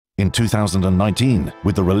In 2019,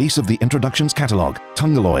 with the release of the Introductions catalogue,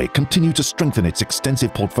 Tungaloy continued to strengthen its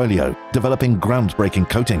extensive portfolio, developing groundbreaking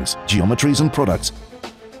coatings, geometries and products.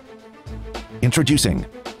 Introducing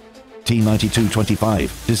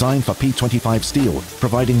T9225, designed for P15 steel,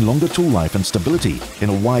 providing longer tool life and stability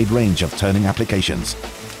in a wide range of turning applications.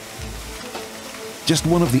 Just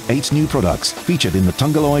one of the 8 new products featured in the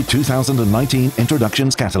Tungaloy 2019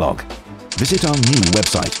 Introductions catalogue. Visit our new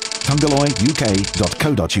website,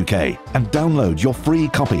 tungaloyuk.co.uk, and download your free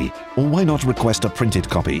copy, or why not request a printed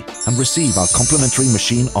copy and receive our complimentary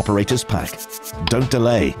machine operators pack. Don't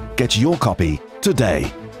delay, get your copy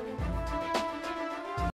today.